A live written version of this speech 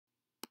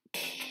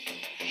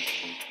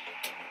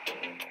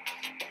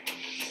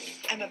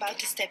I'm about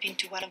to step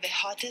into one of the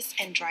hottest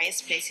and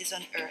driest places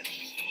on Earth.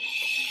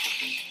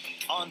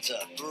 Onto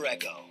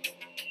Borrego.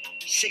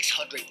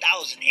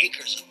 600,000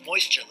 acres of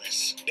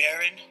moistureless,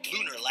 barren,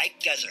 lunar-like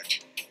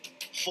desert.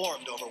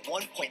 Formed over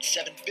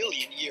 1.7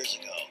 billion years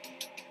ago.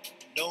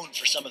 Known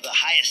for some of the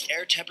highest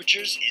air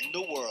temperatures in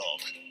the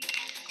world.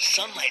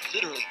 Sunlight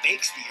literally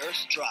bakes the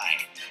Earth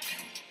dry.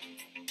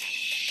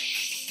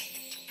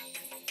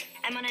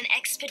 I'm on an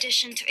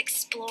expedition to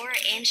explore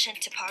ancient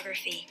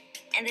topography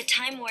and the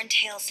time-worn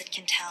tales it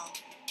can tell.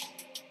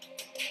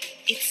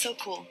 It's so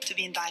cool to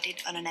be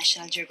invited on a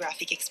National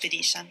Geographic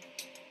expedition.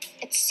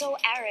 It's so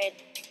arid.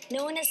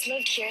 No one has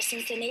lived here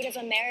since the Native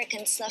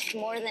Americans left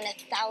more than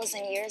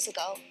 1,000 years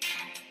ago.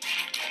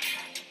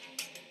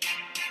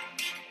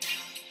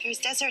 There's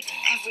desert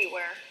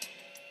everywhere.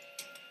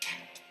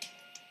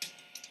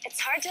 It's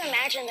hard to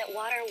imagine that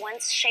water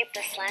once shaped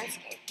this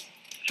landscape.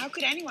 How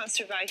could anyone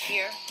survive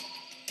here?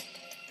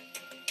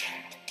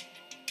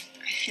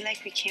 I feel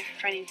like we came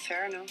from an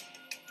inferno.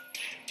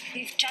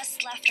 We've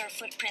just left our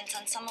footprints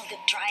on some of the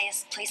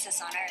driest places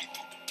on Earth.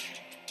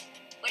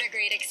 What a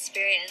great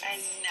experience. I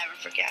never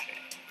forget it.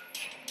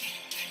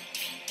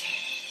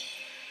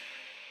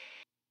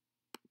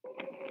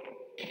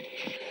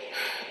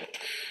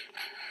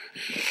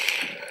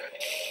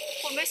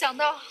 我没想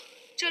到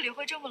这里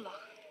会这么冷。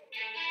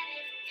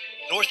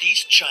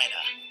 Northeast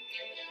China.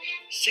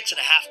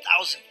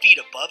 6,500 feet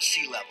above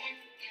sea level.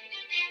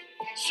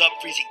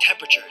 Sub-freezing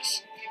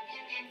temperatures.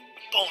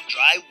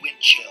 Bone-dry wind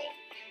chill.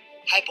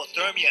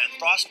 Hypothermia and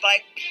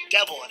frostbite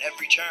bedevil at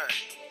every turn.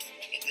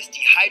 In this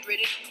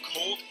dehydrated,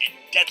 cold, and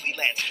deadly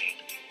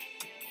landscape.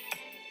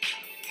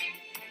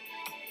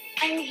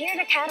 I'm here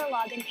to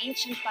catalog an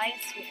ancient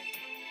biosphere.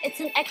 It's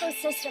an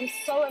ecosystem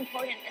so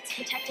important it's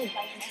protected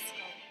by UNESCO.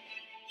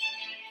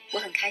 我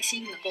很开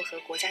心能够和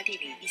国家地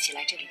理一起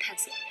来这里探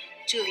索，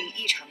这里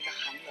异常的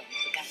寒冷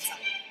和干燥。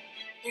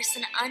There's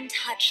an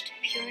untouched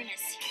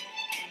pureness here.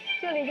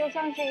 这里就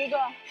像是一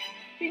个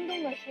冰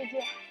冻的世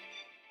界。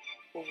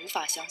我无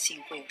法相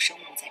信会有生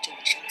物在这里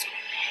生存。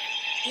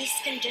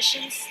 These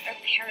conditions are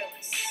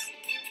perilous,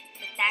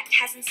 but that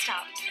hasn't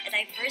stopped a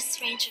diverse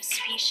range of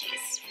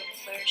species from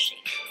flourishing.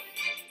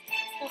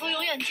 我会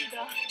永远记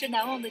得这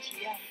难忘的体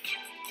验。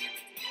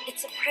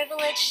 It's a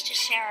privilege to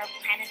share our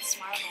planet's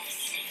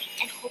marvels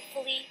and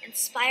hopefully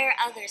inspire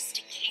others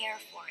to care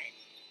for it.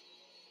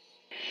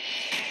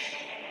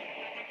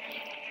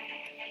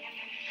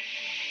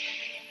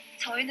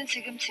 저희는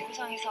지금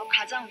지구상에서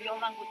가장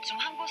위험한 곳 중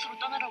한 곳으로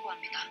떠나려고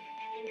합니다.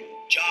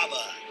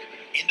 Java,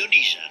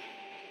 Indonesia.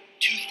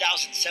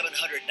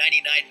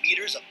 2,799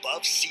 meters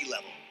above sea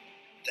level.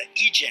 The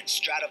Ijen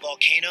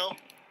stratovolcano,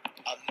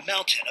 a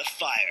mountain of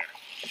fire.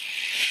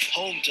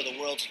 Home to the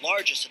world's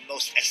largest and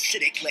most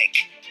acidic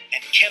lake,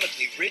 and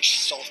chemically rich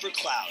sulfur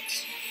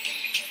clouds.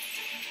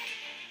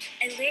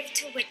 I live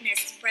to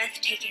witness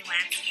breathtaking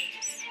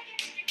landscapes.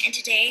 And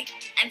today,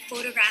 I'm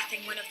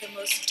photographing one of the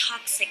most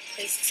toxic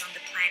places on the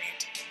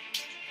planet.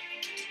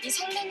 이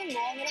설레는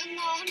모험을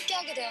한나와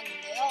함께하게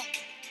되었는데요.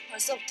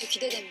 벌써부터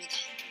기대됩니다.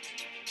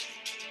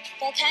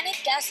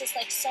 Volcanic gases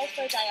like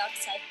sulfur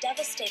dioxide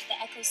devastate the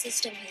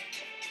ecosystem here,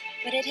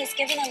 but it has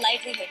given a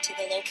livelihood to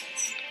the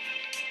locals.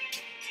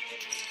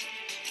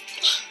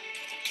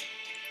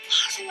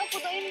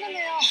 생각보다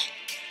힘드네요.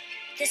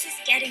 This is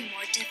getting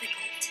more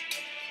difficult.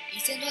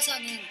 이젠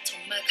화산은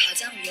정말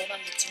가장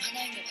위험한 곳 중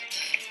하나인 것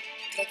같아요.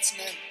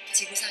 그렇지만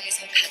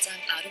지구상에서 가장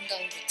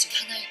아름다운 곳 중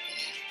하나일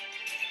거예요.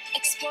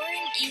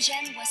 Exploring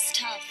Ijen was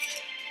tough,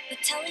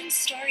 but telling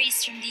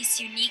stories from these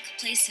unique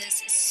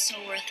places is so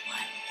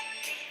worthwhile.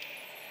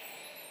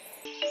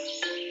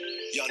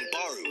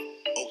 Yanbaru,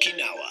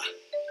 Okinawa.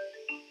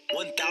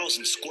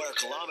 1,000 square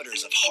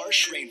kilometers of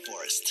harsh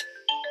rainforest.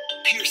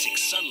 Piercing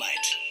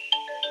sunlight.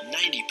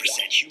 90%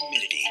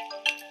 humidity.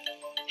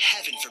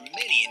 Heaven for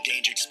many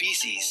endangered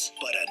species,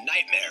 but a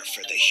nightmare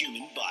for the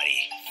human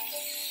body.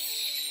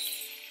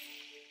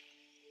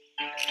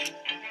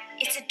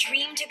 It's a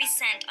dream to be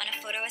sent on a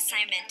photo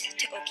assignment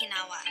to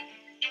Okinawa,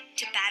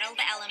 to battle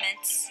the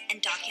elements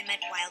and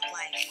document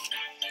wildlife.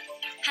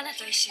 花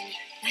と一緒に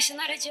ナショ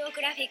ナルジオグ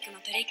ラフィック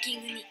のトレッキ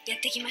ングにやっ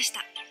てきまし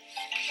た。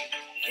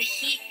 The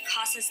heat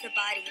causes the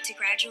body to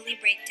gradually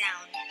break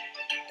down,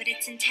 but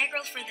it's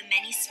integral for the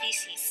many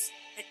species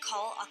that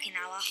call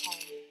Okinawa home.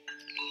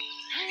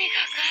 とに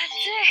かく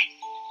暑い。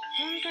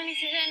本当に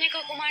自然に囲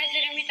まれ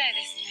てるみたい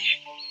ですね。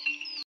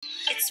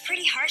 It's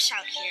pretty harsh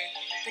out here,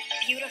 but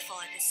beautiful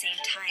at the same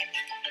time.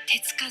 手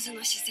つかずの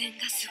自然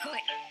がすごい。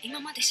今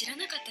まで知ら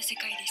なかった世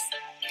界です。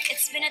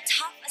 It's been a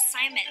tough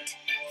assignment,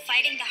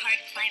 fighting the hard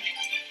climate,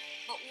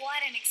 but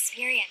what an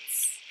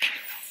experience.